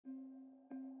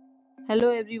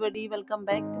Hello everybody, welcome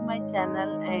back to my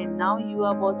channel, and now you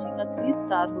are watching a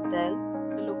 3-star hotel.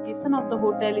 The location of the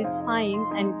hotel is fine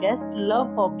and guests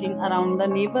love walking around the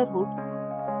neighborhood.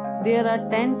 There are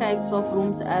 10 types of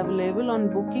rooms available on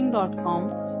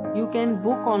booking.com. You can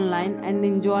book online and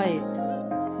enjoy it.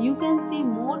 You can see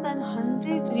more than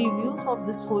 100 reviews of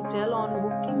this hotel on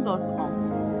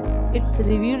booking.com. Its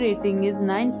review rating is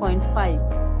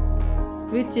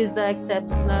 9.5, which is the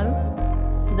exceptional.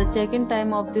 The check-in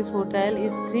time of this hotel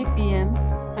is 3 p.m.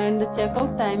 and the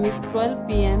checkout time is 12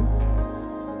 p.m.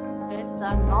 Pets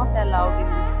are not allowed in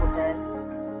this hotel.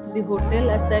 The hotel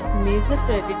accepts major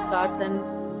credit cards and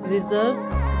reserves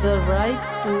the right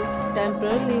to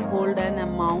temporarily hold an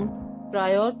amount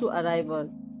prior to arrival.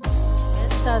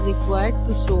 Guests are required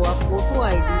to show a photo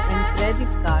ID and credit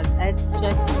card at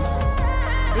check-in.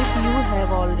 If you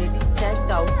have already checked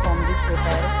out from this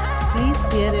hotel, please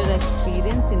share your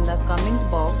experience in the comment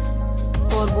box.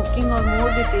 For booking or more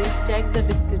details, check the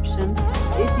description.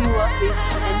 If you are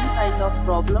facing any kind of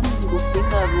problem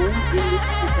booking a room in this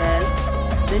hotel,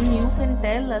 then you can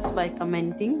tell us by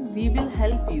commenting. We will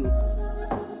help you.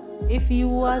 If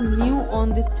you are new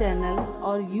on this channel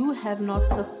or you have not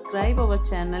subscribed our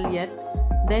channel yet,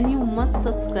 then you must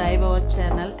subscribe our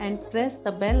channel and press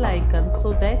the bell icon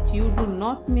so that you do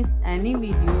not miss any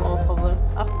video of our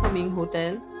upcoming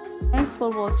hotel. Thanks for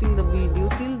watching the video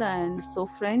till the end. So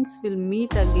friends, will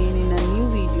meet again in a new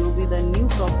video with a new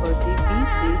property. Be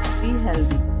safe, be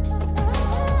healthy.